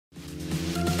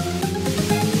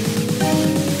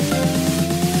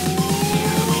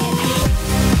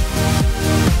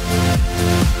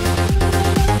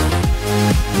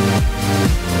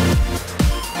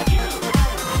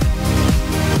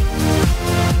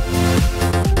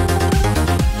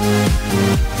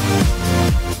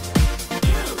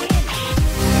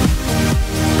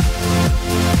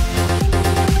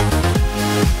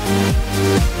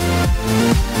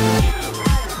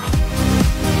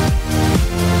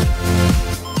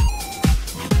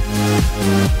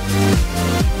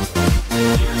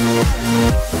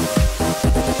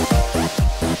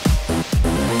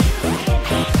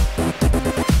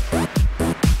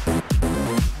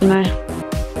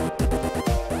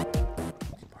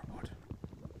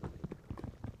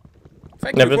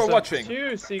Thank you for watching.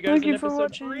 Two. See you guys in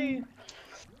episode 3.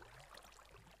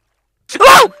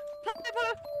 Oh!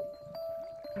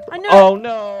 I know. Oh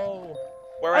no.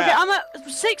 Where Okay, at? I'm at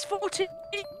 640,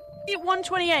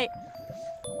 128.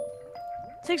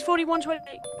 640,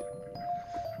 128.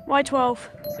 Y12.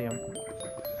 See him.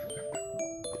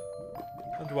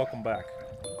 And welcome back.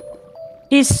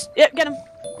 Yep, get him.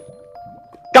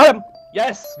 Got him.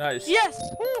 Yes. Nice. Yes.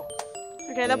 Woo.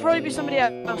 Okay, there'll probably be somebody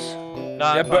else.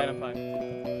 Nah, Yeah, I'm fine. I'm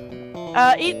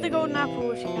fine. Eat the golden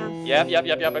apple if you can. Yep.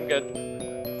 I'm good.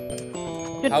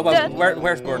 You're How about dead.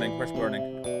 where's burning? Where's burning?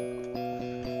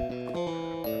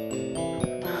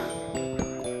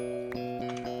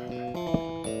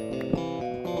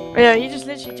 Yeah, he just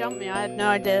literally jumped me. I had no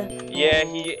idea. Yeah,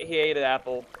 he ate an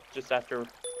apple just after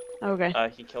Okay.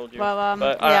 he killed you. Well,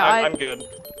 but yeah, I'm good.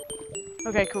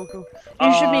 Okay, cool.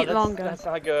 You should meet that's, longer. That's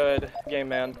not good, game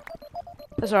man.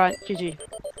 That's alright. GG.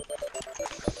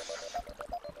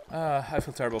 I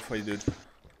feel terrible for you, dude. That's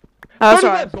Part of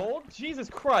alright. that gold? Jesus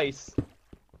Christ.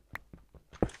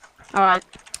 Alright.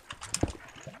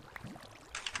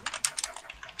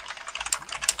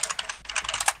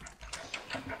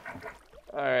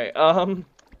 Alright,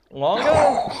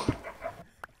 Longa?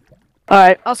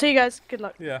 Alright, I'll see you guys. Good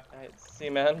luck. Yeah. Alright, see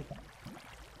you, man.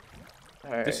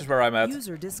 Alright. This is where I'm at.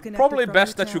 User disconnected Probably from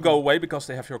best your that you channel. go away because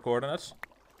they have your coordinates.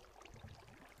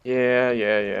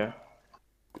 Yeah.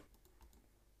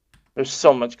 There's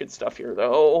so much good stuff here,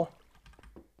 though.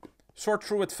 Sort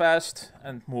through it fast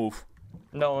and move.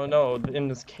 No, in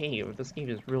this cave. This cave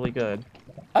is really good.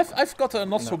 I've got a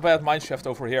not so bad mineshaft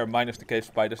over here, minus the cave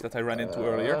spiders that I ran into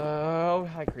earlier. Oh,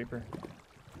 hi, creeper.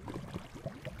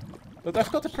 But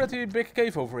I've got a pretty big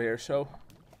cave over here, so...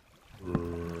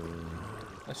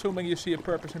 Assuming you see a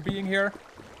purpose in being here.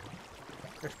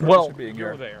 There's purpose in being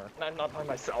you're here. there. Not by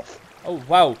myself. Oh,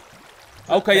 wow.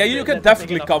 Okay, yeah, you can That's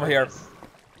definitely big enough come for here. us.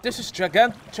 This is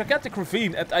gigantic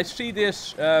ravine, and I see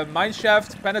this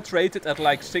mineshaft penetrated at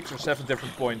like 6 or 7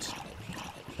 different points.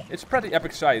 It's pretty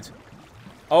epic sight.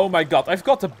 Oh my god, I've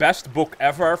got the best book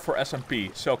ever for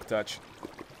SMP, Silk Touch.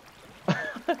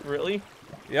 Really?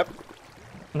 Yep,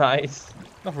 Nice.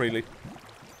 not really.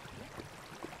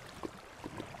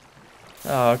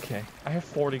 Oh, okay. I have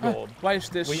 40 gold. Why is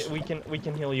this... We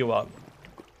can heal you up.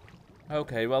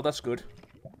 Okay, well that's good.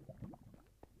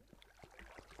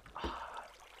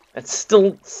 It's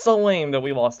still so lame that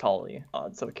we lost Holly. Oh,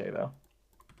 it's okay though.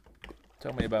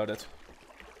 Tell me about it.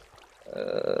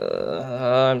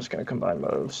 I'm just gonna combine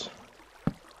moves.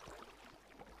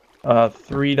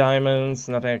 3 diamonds,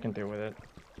 nothing I can do with it.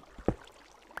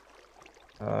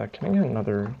 Can I get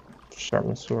another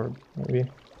sharpened sword, maybe?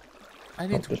 I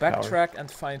need to just backtrack and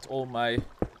find all my...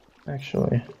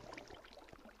 Actually.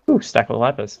 Ooh, stack of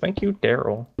lapis. Thank you,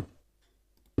 Daryl.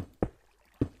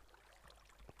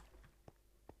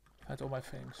 Find all my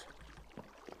things.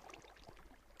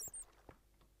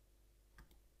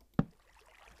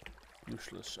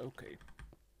 Useless, okay.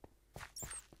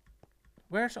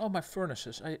 Where's all my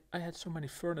furnaces? I had so many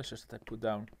furnaces that I put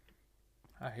down.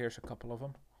 Ah, here's a couple of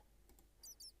them.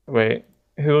 Wait,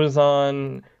 who's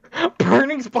on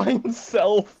Burning's by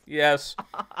himself? Yes.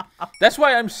 That's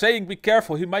why I'm saying be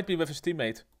careful, he might be with his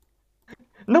teammate.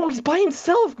 No, he's by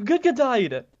himself. Good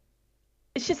died.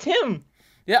 It's just him.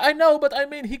 Yeah, I know, but I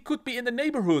mean, he could be in the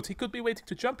neighborhood. He could be waiting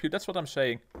to jump you, that's what I'm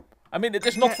saying. I mean, it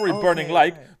is not very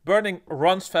Burning-like. right. Burning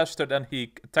runs faster than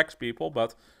he attacks people,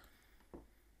 but...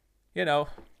 You know,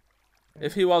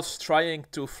 if he was trying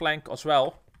to flank as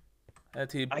well,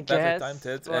 and he I better guess, timed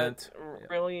it, but and...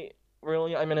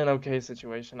 really, I'm in an okay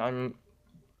situation. I'm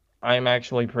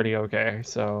actually pretty okay,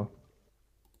 so...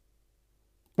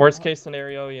 Worst case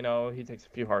scenario, you know, he takes a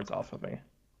few hearts off of me.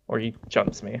 Or he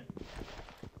jumps me.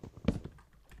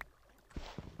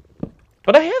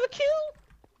 But I have a kill!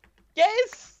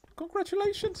 Yes!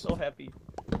 Congratulations! So happy.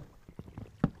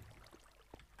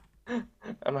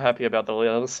 I'm happy about the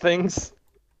littlest things.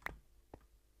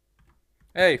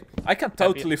 Hey, I can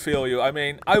totally feel you. I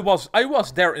mean, I was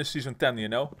there in season 10, you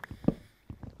know?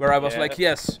 Where I was like,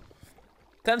 yes,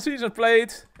 10 seasons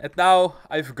played, and now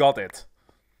I've got it.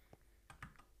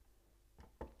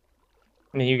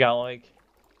 And you got, like,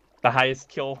 the highest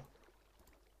kill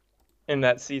in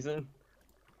that season.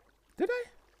 Did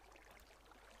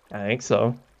I? I think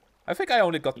so. I think I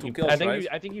only got 2 kills, right?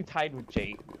 I think you tied with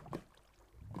Jake.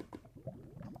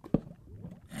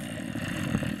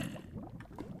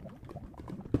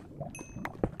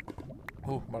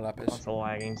 Oh, more lapis. Also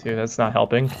lagging too, that's not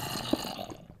helping.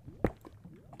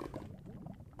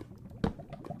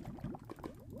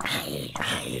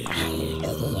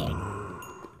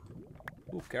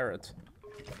 Ooh, carrot.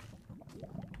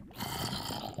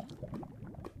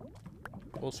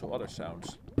 Also other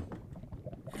sounds.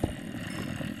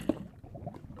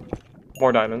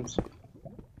 More diamonds.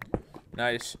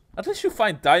 Nice. At least you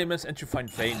find diamonds and you find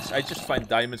veins. I just find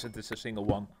diamonds and it's a single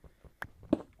one.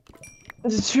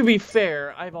 To be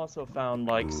fair, I've also found,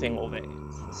 like, single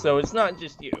veins. So it's not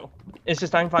just you. It's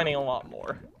just I'm finding a lot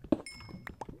more.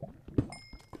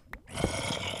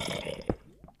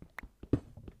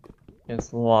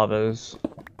 Yes, lava's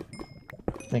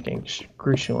making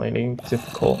excruciating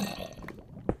difficult.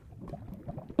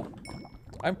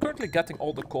 I'm currently getting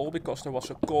all the coal because there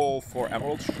was a call for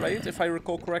emerald trade, if I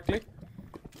recall correctly.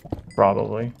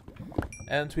 Probably.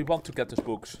 And we want to get these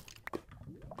books.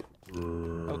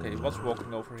 Okay, what's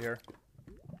walking over here?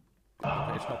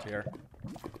 Okay, it's not here.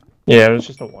 Yeah, it was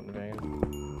just a one vein.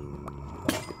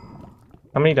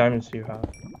 How many diamonds do you have?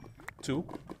 2.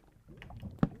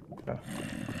 Okay.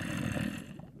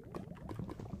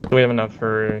 We have enough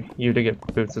for you to get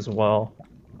boots as well.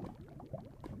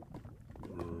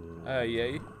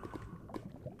 Yay.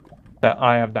 That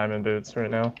I have diamond boots right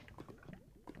now.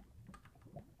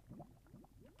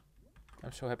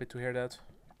 I'm so happy to hear that.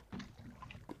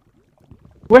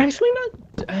 We're actually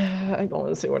not. I don't want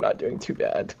to say we're not doing too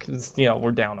bad because you know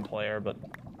we're down a player, but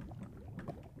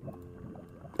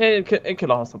it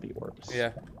could also be worse.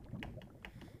 Yeah.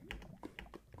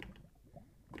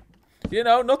 You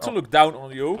know, not to look down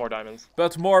on you, More diamonds.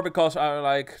 but more because I'm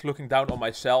like looking down on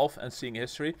myself and seeing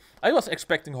history. I was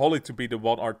expecting Holly to be the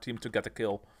one our team to get a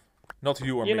kill, not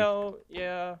you or me. You know,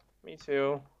 yeah, me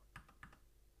too.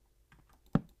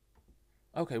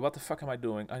 Okay, what the fuck am I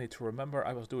doing? I need to remember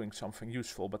I was doing something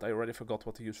useful, but I already forgot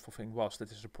what the useful thing was.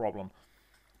 That is a problem.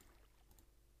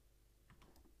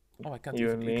 Oh, I can't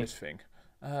even eat this thing.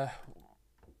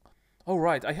 Oh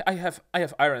right, I have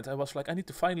iron. I was like, I need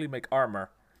to finally make armor.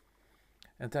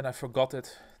 And then I forgot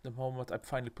it the moment I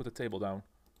finally put the table down.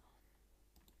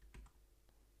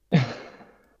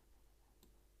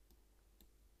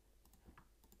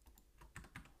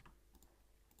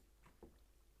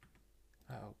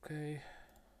 Okay.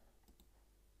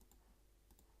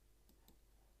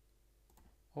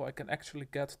 Oh, I can actually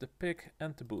get the pick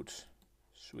and the boots.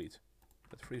 Sweet.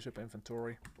 That frees up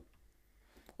inventory.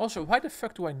 Also, why the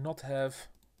fuck do I not have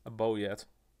a bow yet?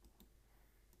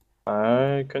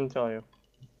 I couldn't tell you.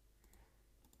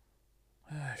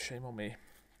 Shame on me.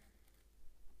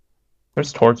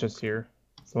 There's torches here.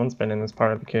 Someone's been in this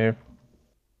part of the cave.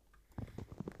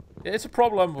 Yeah, it's a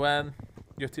problem when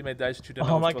your teammate dies and you don't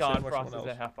know Oh if my it was god, him or Frost someone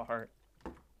is else. at half a heart.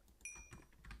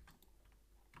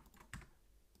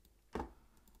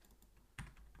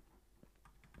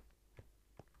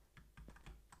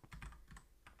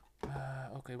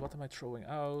 Okay, what am I throwing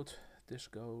out? This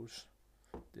goes.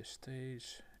 This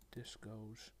stays. This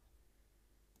goes.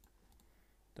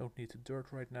 Don't need the dirt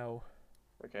right now.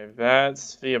 Okay,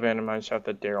 that's the abandoned mine shaft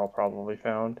that Daryl probably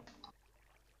found.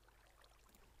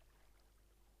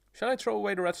 Shall I throw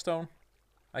away the redstone?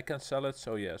 I can sell it,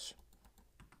 so yes.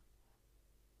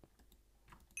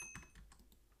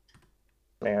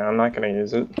 Man, I'm not gonna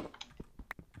use it.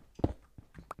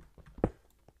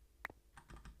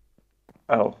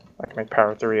 Oh, I can make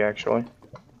power 3 actually.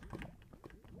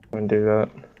 I'm gonna do that.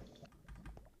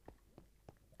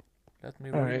 Let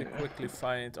me really quickly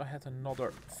find... I had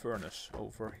another furnace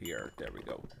over here. There we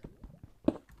go.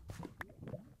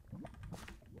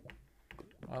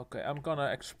 Okay, I'm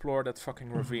gonna explore that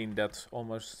fucking ravine that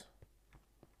almost...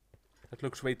 That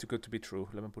looks way too good to be true.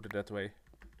 Let me put it that way.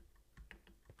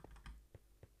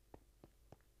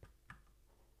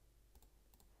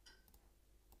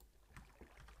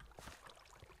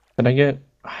 Did I get...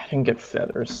 I didn't get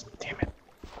feathers. Damn it.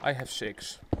 I have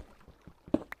 6.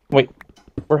 Wait,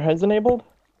 were heads enabled?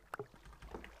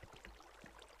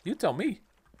 You tell me.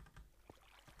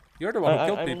 You're the one who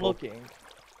killed I'm people. Looking.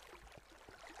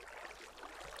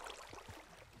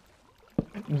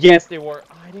 Yes, they were.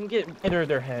 I didn't get either of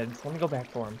their heads. Let me go back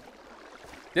for them.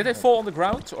 Did they fall on the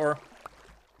ground or?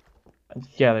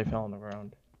 Yeah, they fell on the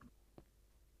ground.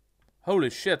 Holy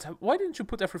shit! Why didn't you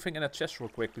put everything in a chest real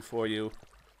quick before you?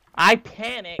 I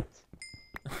panicked.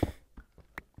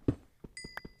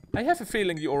 I have a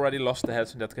feeling you already lost the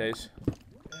heads in that case.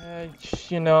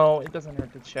 You know, it doesn't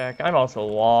hurt to check. I'm also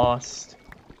lost.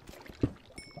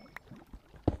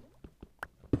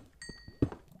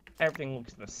 Everything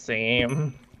looks the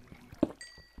same.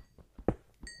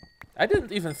 I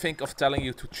didn't even think of telling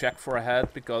you to check for a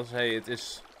head because hey, it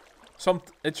is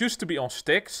it used to be on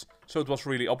sticks, so it was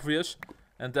really obvious,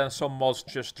 and then some mods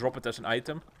just drop it as an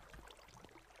item.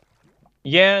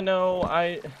 Yeah, no,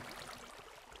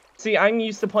 see, I'm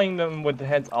used to playing them with the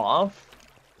heads off.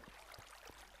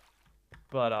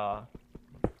 But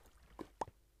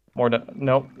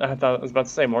Nope, I thought I was about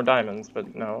to say more diamonds,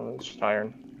 but no, it's just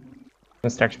iron.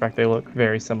 This texture pack, they look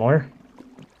very similar.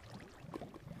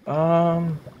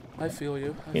 I feel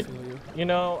you. I feel you. You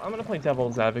know, I'm gonna play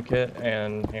devil's advocate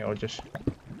and, you know, just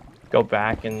go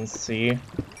back and see.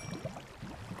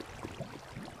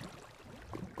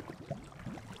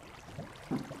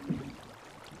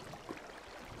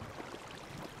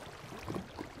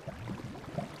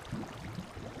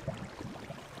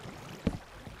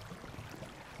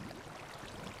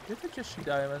 Did I just see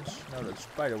diamonds? No, that's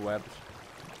spider webs.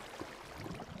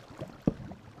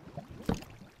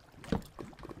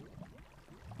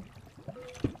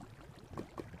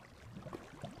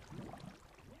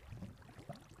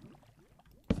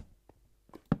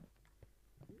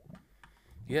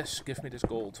 Yes, give me this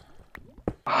gold.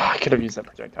 I could have used that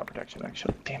projectile protection,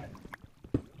 actually. Damn it.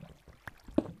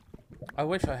 I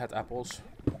wish I had apples.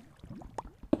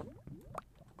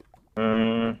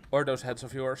 Or those heads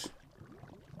of yours.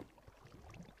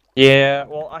 Yeah,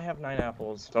 well, I have 9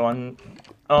 apples, so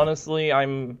honestly,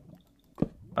 I'm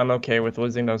okay with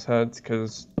losing those heads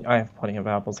because I have plenty of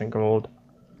apples and gold.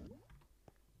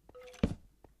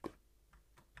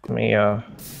 While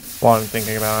I'm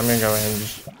thinking about it, I'm gonna go ahead and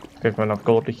just give him enough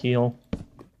gold to heal.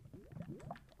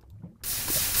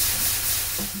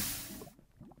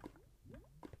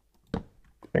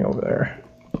 Thing over there.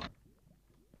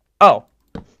 Oh,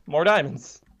 more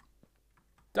diamonds.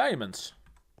 Diamonds.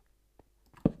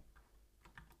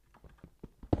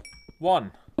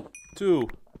 1, 2,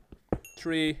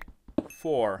 3,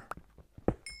 4.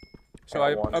 So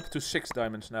I'm up to 6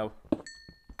 diamonds now.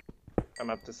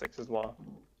 I'm up to 6 as well.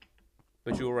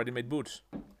 But you already made boots.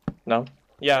 No?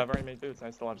 Yeah, I've already made boots. I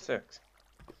still have 6.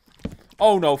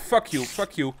 Oh no, fuck you,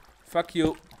 fuck you, fuck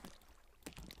you.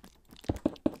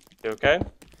 You okay?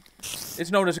 It's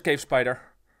known as a cave spider.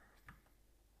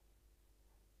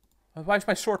 Why is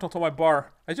my sword not on my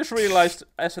bar? I just realized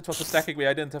as it was attacking me,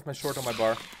 I didn't have my sword on my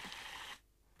bar.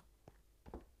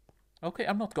 Okay,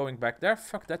 I'm not going back there.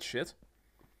 Fuck that shit.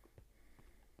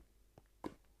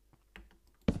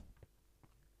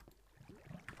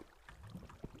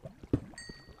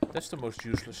 That's the most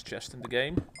useless chest in the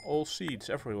game. All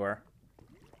seeds everywhere.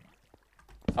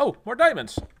 Oh, more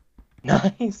diamonds!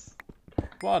 Nice!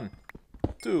 1,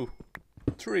 2,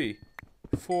 3,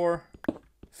 4,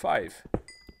 5.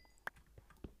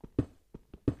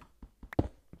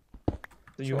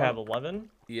 So you have 11?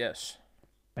 Yes.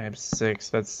 I have 6.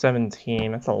 That's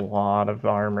 17. That's a lot of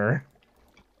armor.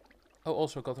 Oh,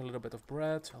 also got a little bit of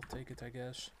bread. I'll take it, I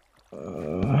guess.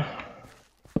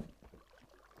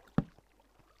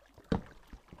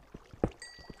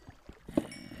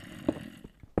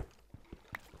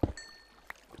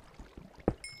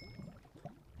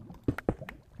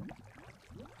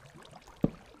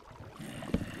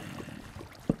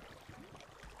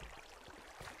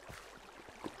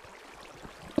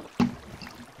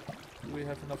 Do we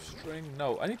have enough string?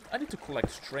 No, I need to collect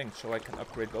string so I can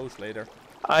upgrade those later.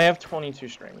 I have 22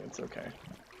 string. It's okay.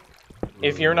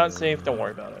 If you're not safe, don't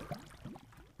worry about it.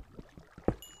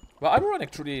 Well, I'm running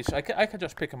through these. I can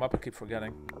just pick them up and keep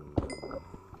forgetting.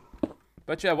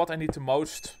 But yeah, what I need the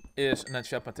most is an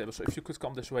enchantment table. So if you could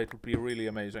come this way, it would be really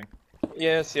amazing.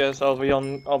 Yes, I'll be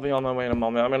on my way in a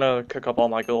moment. I'm gonna cook up all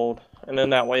my gold, and then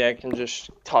that way I can just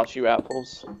toss you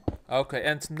apples. Okay,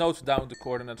 and note down the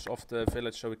coordinates of the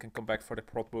village so we can come back for the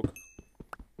prot book.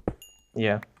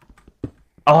 Yeah.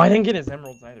 Oh, I didn't get his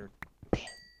emeralds either.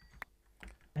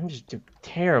 I'm just doing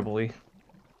terribly.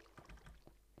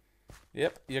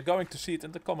 Yep, you're going to see it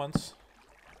in the comments.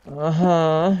 People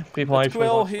But actually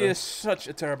Quill, watch he this. is such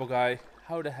a terrible guy.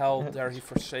 How the hell dare he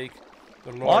forsake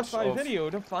the Watch lords my of... video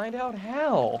to find out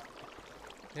how.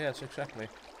 Yes, exactly.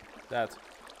 That.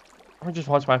 Or just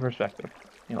watch my perspective.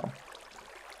 You know,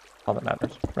 all that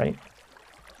matters, right?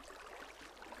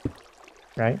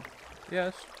 Right?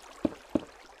 Yes.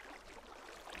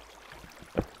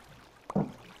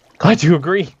 Glad you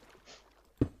agree.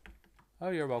 Oh,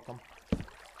 you're welcome.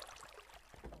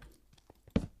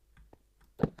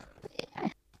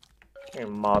 There are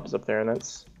mobs up there, and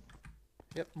that's...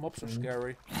 Yep, mobs are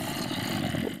scary.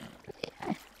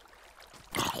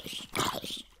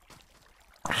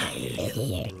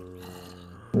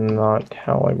 not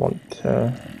how I want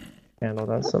to handle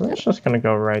that, so that's just gonna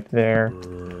go right there.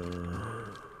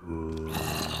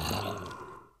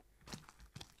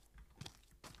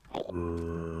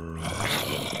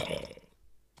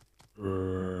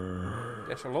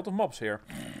 There's a lot of mobs here.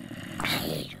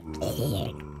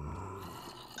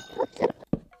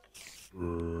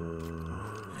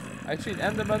 I've seen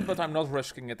Enderman, but I'm not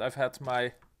risking it. I've had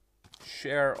my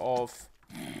share of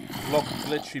block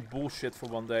glitchy bullshit for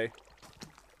one day.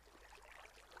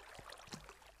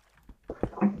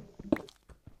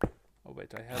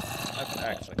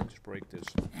 break this.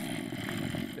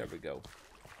 There we go.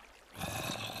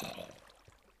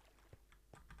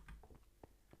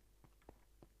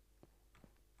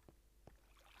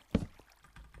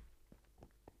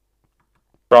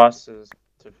 Frost is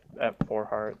at 4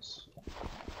 hearts.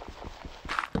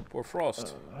 Poor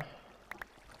Frost.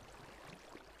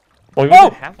 Well, we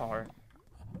did half a heart.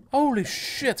 Holy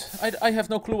shit! I have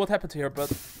no clue what happened here,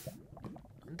 but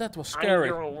that was scary.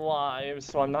 You're alive,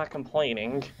 so I'm not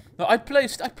complaining. No, I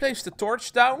placed the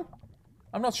torch down.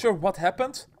 I'm not sure what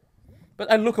happened,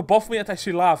 but I look above me and I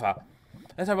see lava.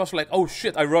 And I was like, oh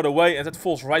shit, I run away and it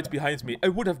falls right behind me. I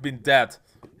would have been dead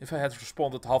if I had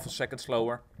responded half a second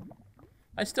slower.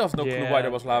 I still have no clue why there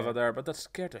was lava there, but that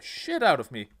scared the shit out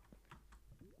of me.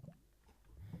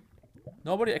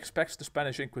 Nobody expects the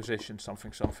Spanish Inquisition,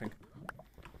 something.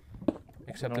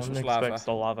 Except this was lava. Expects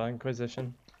the lava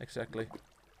Inquisition. Exactly.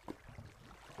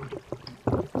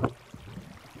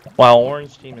 Wow,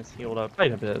 Orange team has healed up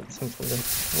quite a bit since we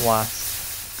last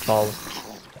saw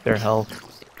their health.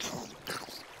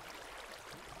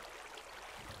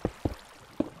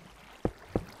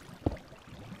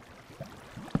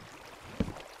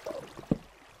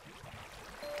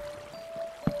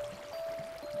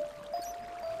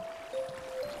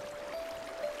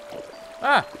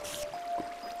 Ah!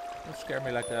 Don't scare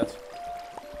me like that.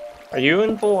 Are you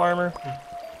in full armor?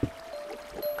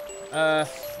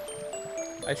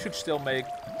 I should still make...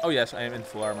 Oh yes, I am in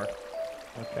full armor.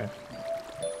 Okay.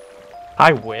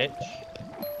 Hi, witch.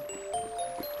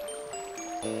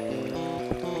 Okay,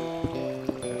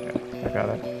 I got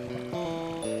it.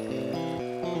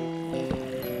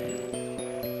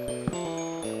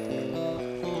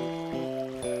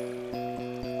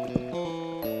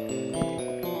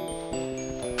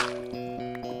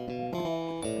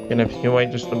 And if you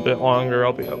wait just a bit longer,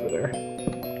 I'll be over there.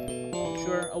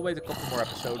 Sure, I'll wait a couple more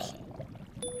episodes.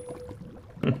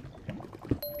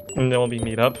 And then we'll be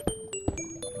meet up.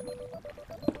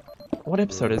 What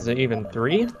episode is it even?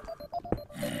 3?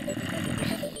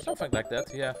 Something like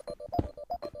that, yeah.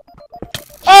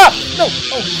 Ah! No!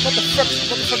 Oh, what the fuck?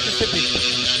 What the fuck just hit me?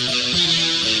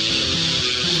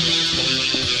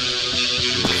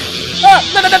 Ah!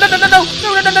 No! No!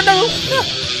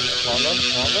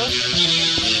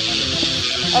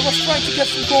 I was trying to get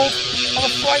some gold.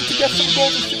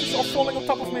 And shit is all falling on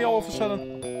top of me all of a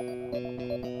sudden.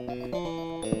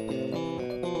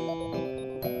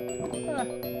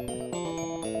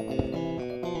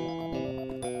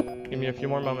 Give me a few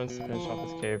more moments to finish off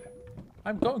this cave.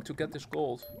 I'm going to get this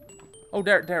gold. Oh,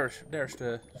 there's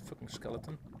the fucking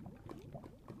skeleton.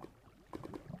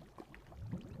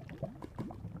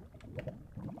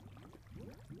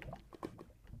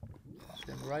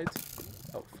 Stand right.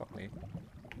 Oh, fuck me.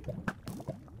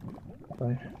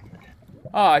 Bye.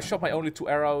 Ah, I shot my only 2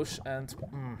 arrows and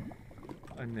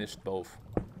I missed both.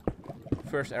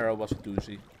 First arrow was a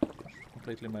doozy.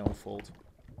 Completely my own fault.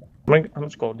 How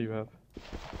much gold do you have?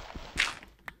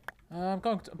 I'm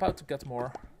about to get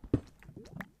more.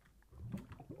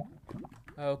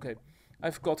 Okay.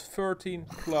 I've got 13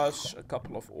 plus a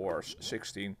couple of ores.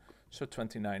 16. So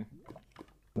 29.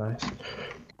 Nice.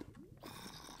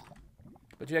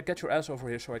 But yeah, get your ass over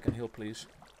here so I can heal, please.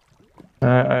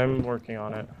 I'm working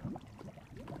on it.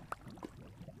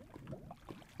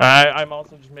 I'm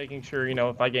also just making sure, you know,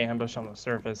 if I get ambushed on the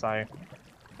surface, I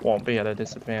won't be at a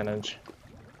disadvantage.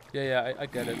 Yeah, I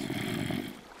get it.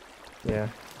 Yeah.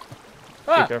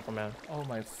 Ah! Be careful, man. Oh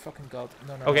my fucking god.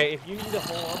 No. Okay, if you need to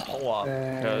hole up,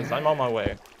 because I'm on my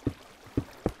way.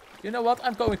 You know what?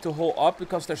 I'm going to hole up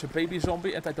because there's a baby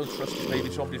zombie and I don't trust the baby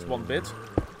zombies one bit.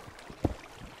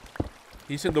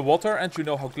 He's in the water and you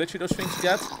know how glitchy those things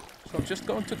get. So I'm just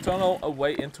going to tunnel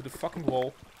away into the fucking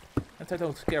wall. And I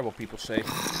don't care what people say.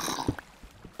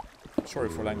 Sorry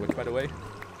for language, by the way.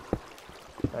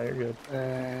 No, you're good.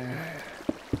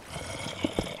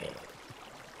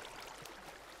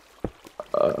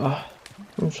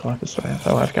 I'm sorry to say.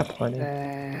 Oh, I've got plenty.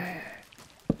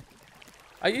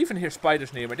 I even hear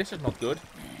spiders near me. This is not good.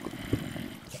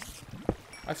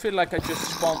 I feel like I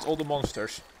just spawned all the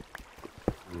monsters.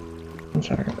 I'm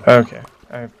sorry. Okay.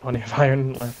 I have plenty of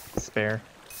iron left to spare.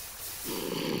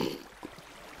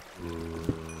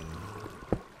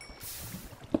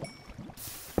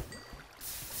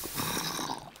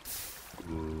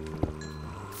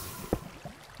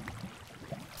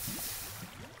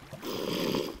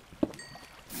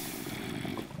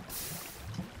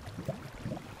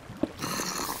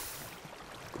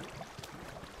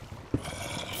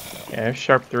 Yeah, I have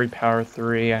Sharp 3, Power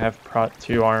 3, I have Prot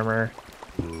 2 armor.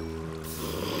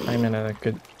 I'm in a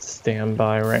good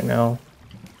standby right now.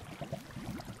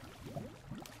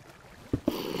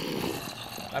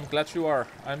 I'm glad you are.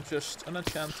 I'm just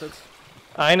unenchanted.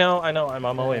 I know, I'm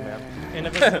on my way, man. In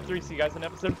episode 3, see you guys in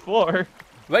episode 4.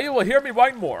 Where you will hear me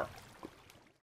whine more.